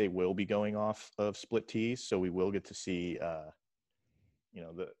looks like they will be going off of split tees, so we will get to see, that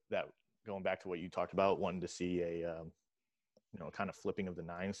going back to what you talked about, wanting to see a, kind of flipping of the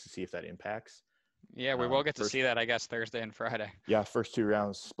 9s to see if that impacts. Yeah, we will get to see that, I guess, Thursday and Friday. Yeah, first 2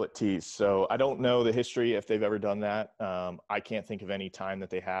 rounds split tees. So I don't know the history if they've ever done that. I can't think of any time that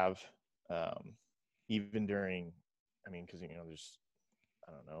they have, even during, because there's,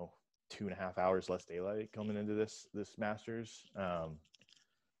 I don't know, 2.5 hours less daylight coming into this Masters.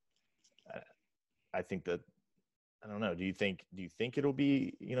 I think that, I don't know. Do you think it'll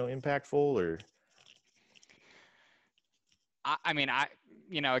be, impactful or?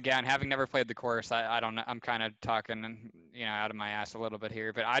 Again, having never played the course, I don't know. I'm kind of talking, out of my ass a little bit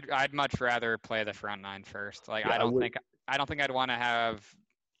here, but I'd much rather play the front 9 first. Like, yeah, I don't think I'd want to have,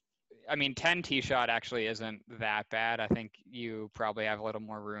 10 tee shot actually isn't that bad. I think you probably have a little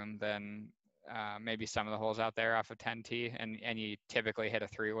more room than maybe some of the holes out there off of 10 tee, and you typically hit a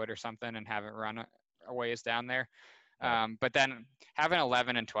 3-wood or something and have it run a ways down there. But then having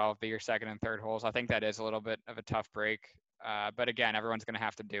 11 and 12 be your second and third holes, I think that is a little bit of a tough break. But again, everyone's going to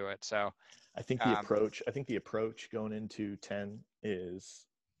have to do it. So I think the approach going into 10 is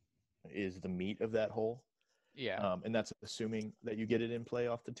the meat of that hole. Yeah. And that's assuming that you get it in play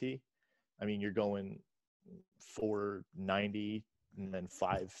off the tee. You're going 490 and then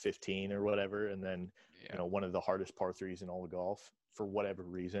 515 or whatever. And then, one of the hardest par 3s in all of golf for whatever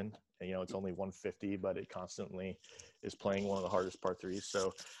reason. And, it's only 150, but it constantly is playing one of the hardest par 3s.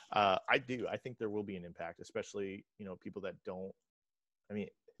 So I think there will be an impact, especially, people that don't,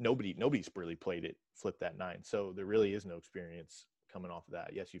 nobody's really flipped that 9. So there really is no experience coming off of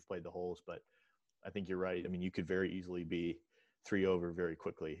that. Yes, you've played the holes, but I think you're right. You could very easily be 3 over very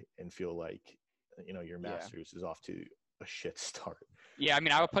quickly and feel like, your Masters is off to a shit start. Yeah.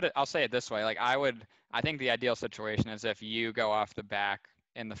 I'll say it this way. Like I think the ideal situation is if you go off the back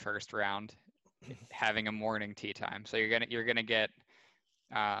in the first round, having a morning tee time. So you're gonna get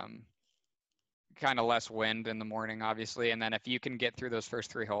kind of less wind in the morning, obviously. And then if you can get through those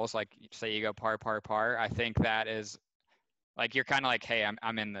first 3 holes, like say you go par, I think that is like, you're kind of like, hey,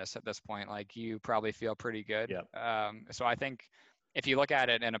 I'm in this at this point. Like you probably feel pretty good. Yep. So I think if you look at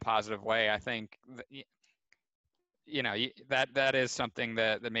it in a positive way, I think that is something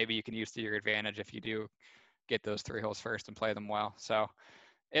that maybe you can use to your advantage if you do get those 3 holes first and play them well. So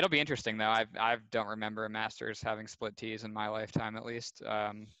it'll be interesting though. I don't remember a Masters having split tees in my lifetime, at least.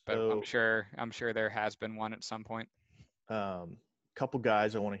 But I'm sure there has been one at some point. Couple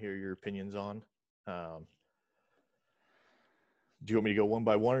guys I want to hear your opinions on. Do you want me to go one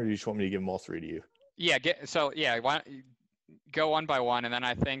by one, or do you just want me to give them all 3 to you? Yeah. Go one by one, and then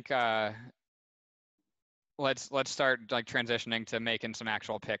I think let's start like transitioning to making some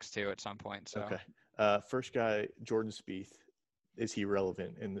actual picks too at some point. So Okay. First guy, Jordan Spieth. Is he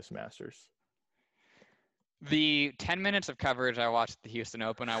relevant in this Masters? the 10 minutes of coverage I watched at the Houston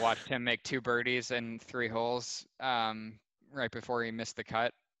Open, I watched him make 2 birdies in 3 holes right before he missed the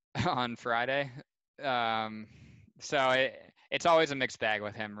cut on Friday. So it's always a mixed bag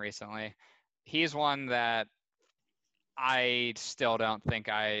with him recently. He's one that I still don't think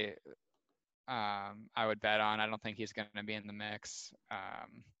I would bet on. I don't think he's going to be in the mix.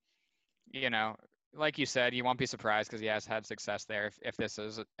 You know, like you said, you won't be surprised because he has had success there if this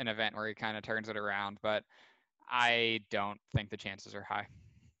is an event where he kind of turns it around. But I don't think the chances are high.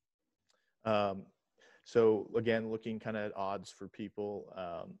 So again, looking kind of at odds for people,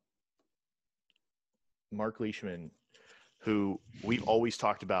 Mark Leishman, who we've always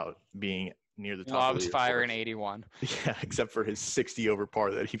talked about being near the top. Loves fire in 81. Yeah, except for his 60 over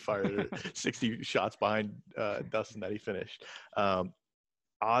par that he fired, 60 shots behind Dustin that he finished.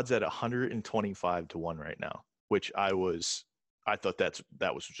 Odds at 125 to 1 right now, which I thought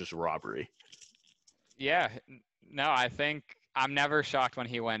that was just robbery. Yeah, no, I think I'm never shocked when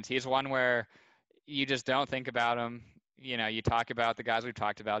he wins. He's one where you just don't think about him. You know, you talk about the guys we've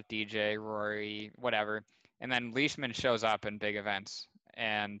talked about, DJ, Rory, whatever, and then Leishman shows up in big events.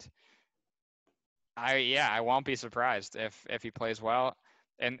 And I won't be surprised if he plays well.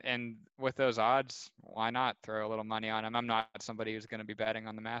 And with those odds, why not throw a little money on him? I'm not somebody who's going to be betting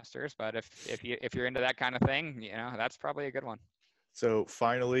on the Masters, but if you're into that kind of thing, you know, that's probably a good one. So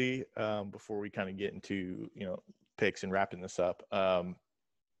finally, before we kind of get into, you know, picks and wrapping this up,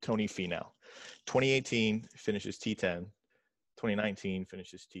 Tony Finau, 2018 finishes T10, 2019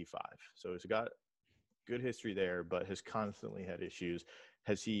 finishes T5. So he's got good history there, but has constantly had issues.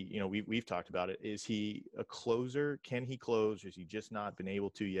 Has he, you know, we've talked about it. Is he a closer? Can he close? Has he just not been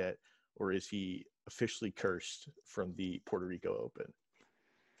able to yet? Or is he officially cursed from the Puerto Rico Open?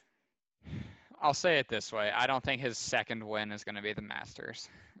 I'll say it this way. I don't think his second win is going to be the Masters.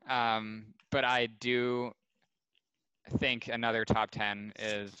 But I do think another top 10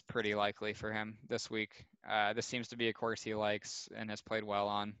 is pretty likely for him this week. This seems to be a course he likes and has played well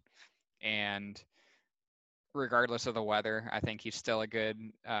on. And regardless of the weather, I think he's still a good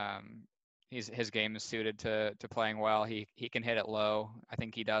his game is suited to playing well. He can hit it low. I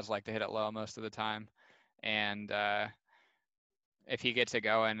think he does like to hit it low most of the time. And if he gets it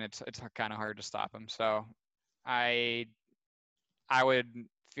going, it's kind of hard to stop him. So I would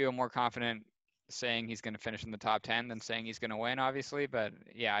feel more confident saying he's going to finish in the top 10 than saying he's going to win, obviously. But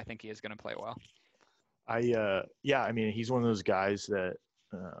yeah, I think he is going to play well. I mean, he's one of those guys that,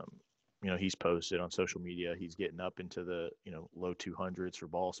 you know, he's posted on social media. He's getting up into the, you know, low 200s for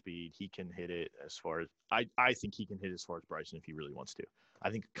ball speed. He can hit it as far as I think he can hit as far as Bryson if he really wants to. I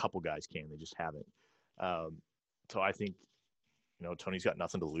think a couple guys can, they just haven't. So I think, you know, Tony's got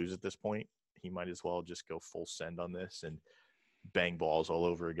nothing to lose at this point. He might as well just go full send on this and bang balls all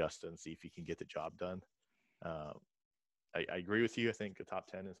over Augusta and see if he can get the job done. I agree with you. I think a top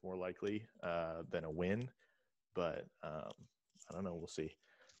 10 is more likely than a win, but I don't know. We'll see.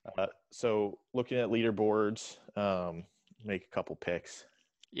 So looking at leaderboards, make a couple picks.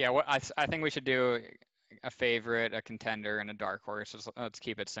 Yeah, well, I think we should do a favorite, a contender, and a dark horse. Let's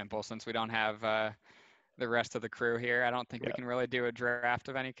keep it simple since we don't have the rest of the crew here. I don't think we can really do a draft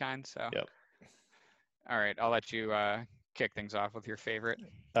of any kind. So, all right, I'll let you kick things off with your favorite.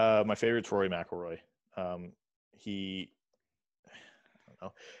 My favorite's Rory McIlroy. He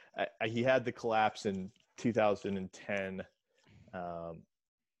had the collapse in 2010,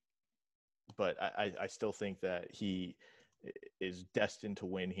 but I still think that he is destined to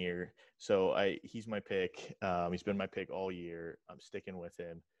win here. So he's my pick. He's been my pick all year. I'm sticking with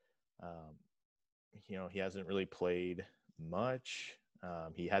him. You know, he hasn't really played much.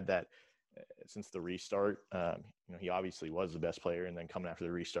 He had that since the restart. You know, he obviously was the best player, and then coming after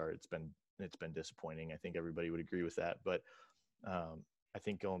the restart, it's been disappointing. I think everybody would agree with that. But I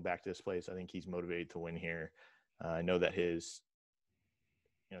think going back to this place, I think he's motivated to win here. I know that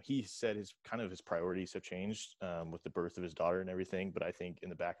he said his priorities have changed with the birth of his daughter and everything. But I think in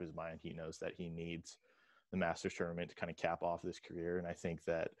the back of his mind, he knows that he needs the Masters tournament to kind of cap off this career. And I think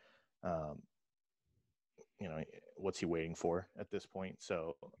that, you know, what's he waiting for at this point?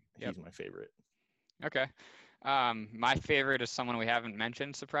 So he's my favorite. Okay. My favorite is someone we haven't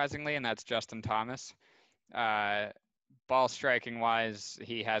mentioned, surprisingly, and that's Justin Thomas. Ball striking wise,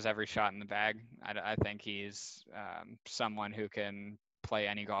 he has every shot in the bag. I think he's someone who can play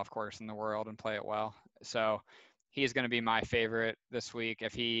any golf course in the world and play it well. So he's going to be my favorite this week.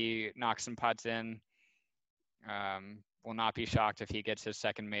 If he knocks some putts in, will not be shocked if he gets his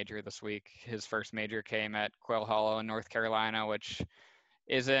second major this week. His first major came at Quail Hollow in North Carolina, which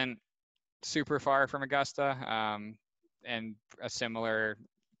isn't super far from Augusta, and a similar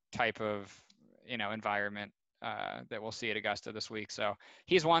type of, environment that we'll see at Augusta this week. So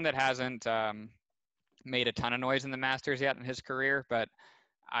he's one that hasn't made a ton of noise in the Masters yet in his career, but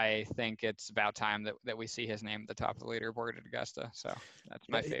I think it's about time that we see his name at the top of the leaderboard at Augusta. So that's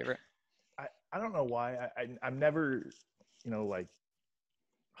my favorite. I don't know why. I'm never, like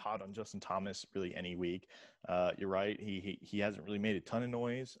hot on Justin Thomas really any week. You're right. He hasn't really made a ton of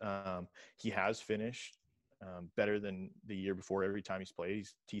noise. He has finished better than the year before every time he's played.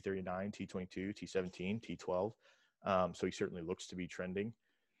 He's T39, T22, T17, T12. So he certainly looks to be trending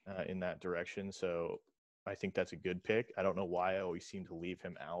in that direction. So I think that's a good pick. I don't know why I always seem to leave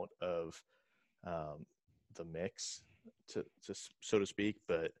him out of the mix, to so to speak.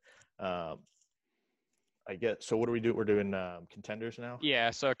 But I get. So what do we do? We're doing contenders now.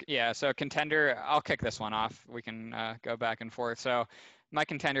 So contender. I'll kick this one off. We can go back and forth. So my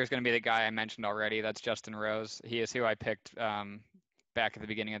contender is going to be the guy I mentioned already. That's Justin Rose. He is who I picked back at the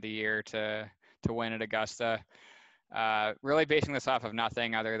beginning of the year to win at Augusta. Really basing this off of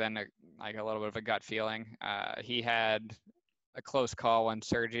nothing other than a little bit of a gut feeling. He had a close call when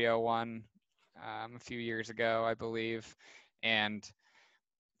Sergio won a few years ago, I believe. And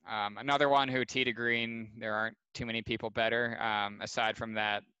another one who tee to green, there aren't too many people better. Aside from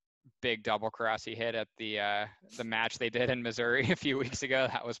that big double cross he hit at the match they did in Missouri a few weeks ago,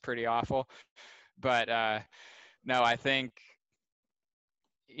 that was pretty awful. But no, I think,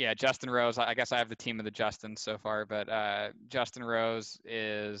 Justin Rose, I guess I have the team of the Justins so far, but Justin Rose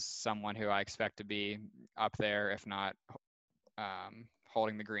is someone who I expect to be up there, if not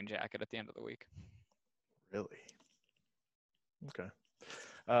holding the green jacket at the end of the week. Really? Okay.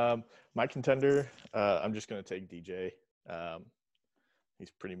 My contender, I'm just going to take DJ. He's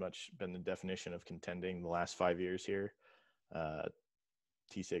pretty much been the definition of contending the last 5 years here. T6,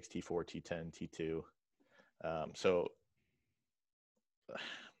 T4, T10, T2. So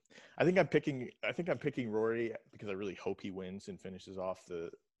I think I'm picking Rory because I really hope he wins and finishes off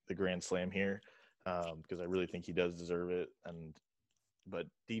the Grand Slam here, because I really think he does deserve it. But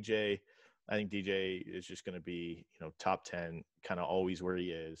DJ, I think DJ is just going to be, top 10, kind of always where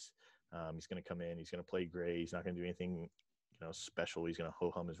he is. He's going to come in, he's going to play great. He's not going to do anything, special. He's going to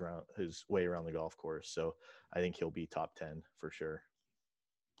ho-hum his way around the golf course. So I think he'll be top 10 for sure.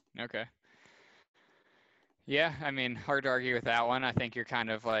 Okay. Yeah, I mean, hard to argue with that one. I think you're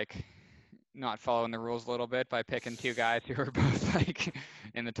kind of not following the rules a little bit by picking two guys who are both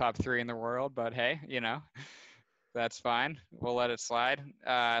in the top 3 in the world. But hey, that's fine. We'll let it slide.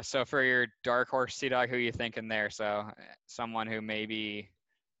 So for your dark horse, Sea-Dog, who are you thinking there? So someone who maybe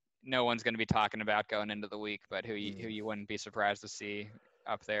no one's going to be talking about going into the week, but who you wouldn't be surprised to see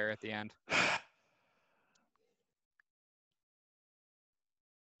up there at the end.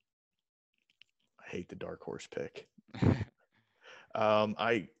 I hate the dark horse pick.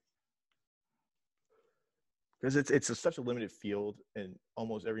 Because it's such a limited field, and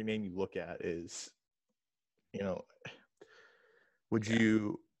almost every name you look at is, would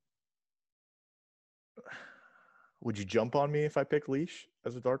you jump on me if I pick Leash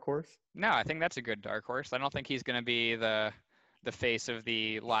as a dark horse? No, I think that's a good dark horse. I don't think he's going to be the face of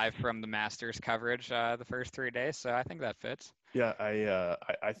the live from the Masters coverage the first 3 days, so I think that fits. Yeah, I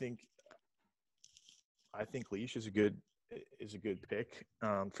think Leash is a good pick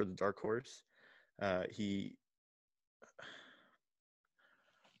for the dark horse. I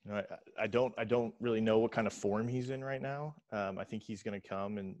don't really know what kind of form he's in right now. I think he's going to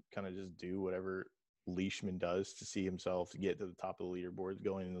come and kind of just do whatever Leishman does to see himself get to the top of the leaderboards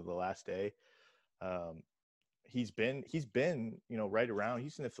going into the last day. He's been right around.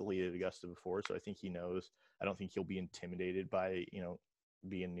 He's sniffed the lead at Augusta before, so I think he knows. I don't think he'll be intimidated by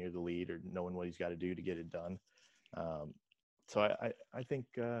being near the lead or knowing what he's got to do to get it done. So I think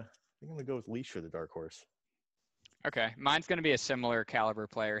I'm going to go with Leash for the dark horse. Okay. Mine's going to be a similar caliber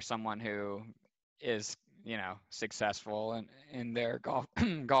player, someone who is, successful in their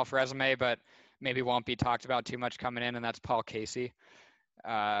golf resume, but maybe won't be talked about too much coming in, and that's Paul Casey.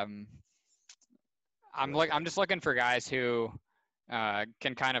 I'm just looking for guys who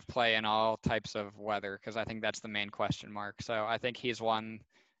can kind of play in all types of weather, because I think that's the main question mark. So I think he's one,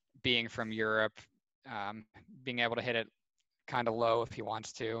 being from Europe, being able to hit it kind of low if he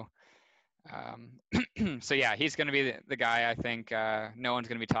wants to. So yeah, he's going to be the guy I think no one's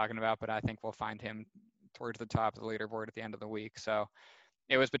going to be talking about, but I think we'll find him towards the top of the leaderboard at the end of the week. So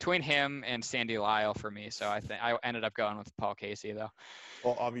it was between him and Sandy Lyle for me. So I think I ended up going with Paul Casey though.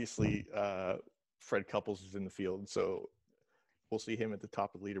 Well, obviously, Fred Couples is in the field, so we'll see him at the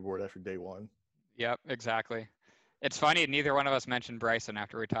top of the leaderboard after day one. Yep, exactly. It's funny, neither one of us mentioned Bryson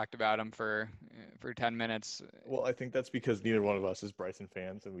after we talked about him for 10 minutes. Well, I think that's because neither one of us is Bryson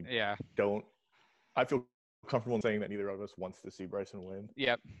fans, and we Yeah. don't. I feel comfortable in saying that neither of us wants to see Bryson win.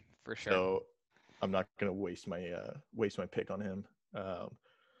 Yep, for sure. So I'm not going to waste my pick on him.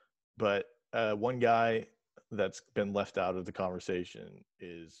 But one guy that's been left out of the conversation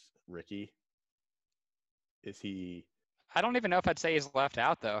is Ricky. Is he? I don't even know if I'd say he's left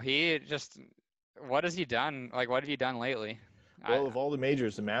out though. He just, what has he done? Like, what have you done lately? Well, of all the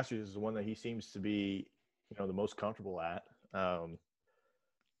majors, the Masters is the one that he seems to be, the most comfortable at.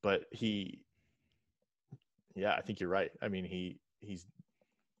 But I think you're right. I mean, he's,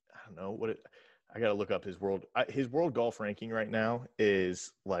 I don't know I got to look up his world golf ranking right now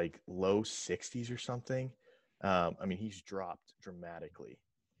is like low 60s or something. I mean, he's dropped dramatically.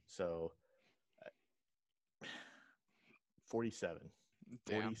 So 47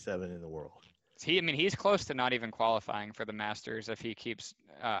 in the world. He's close to not even qualifying for the Masters if he keeps,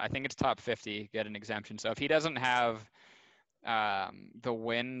 I think it's top 50, get an exemption. So if he doesn't have the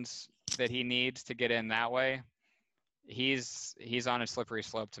wins that he needs to get in that way, he's on a slippery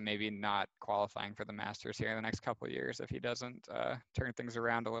slope to maybe not qualifying for the Masters here in the next couple of years if he doesn't turn things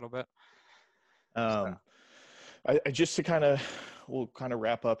around a little bit. We'll kind of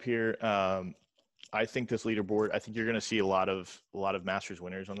wrap up here. I think this leaderboard, I think you're going to see a lot of Masters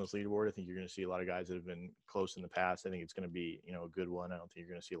winners on this leaderboard. I think you're going to see a lot of guys that have been close in the past. I think it's going to be, a good one. I don't think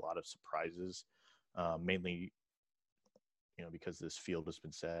you're going to see a lot of surprises, mainly, because this field has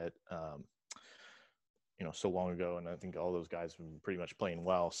been set, so long ago. And I think all those guys have been pretty much playing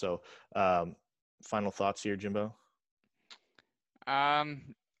well. So final thoughts here, Jimbo?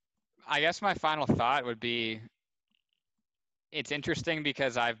 I guess my final thought would be, it's interesting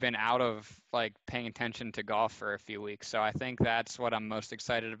because I've been out of like paying attention to golf for a few weeks. So I think that's what I'm most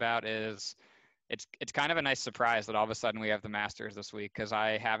excited about is it's kind of a nice surprise that all of a sudden we have the Masters this week, because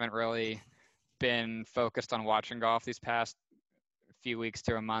I haven't really been focused on watching golf these past few weeks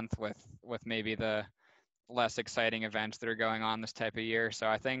to a month with maybe the less exciting events that are going on this type of year. So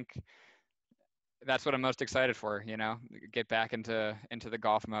I think that's what I'm most excited for, get back into the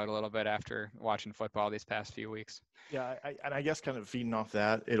golf mode a little bit after watching football these past few weeks. Yeah, I guess kind of feeding off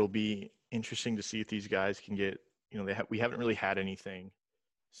that, it'll be interesting to see if these guys can get, we haven't really had anything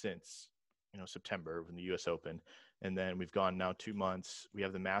since, September when the U.S. Open. And then we've gone now 2 months. We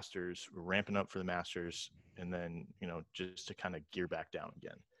have the Masters. We're ramping up for the Masters. And then, just to kind of gear back down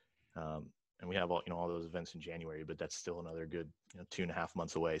again. And we have all those events in January, but that's still another good, 2.5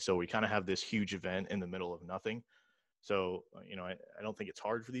 months away. So we kind of have this huge event in the middle of nothing. So, I don't think it's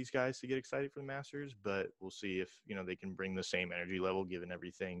hard for these guys to get excited for the Masters, but we'll see if, they can bring the same energy level given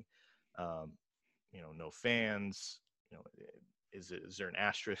everything. No fans, is there an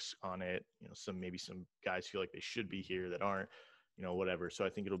asterisk on it? Maybe some guys feel like they should be here that aren't, whatever. So I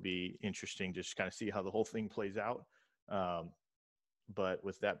think it'll be interesting to just kind of see how the whole thing plays out. But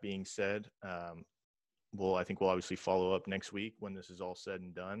with that being said, I think we'll obviously follow up next week when this is all said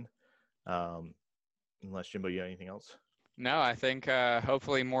and done. Unless, Jimbo, you have anything else? No, I think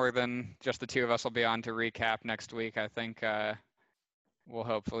hopefully more than just the two of us will be on to recap next week. I think we'll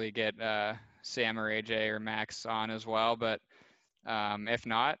hopefully get Sam or AJ or Max on as well. But if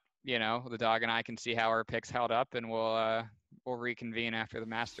not, the dog and I can see how our picks held up, and we'll reconvene after the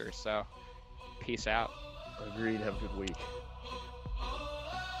Masters. So peace out. Agreed. Have a good week.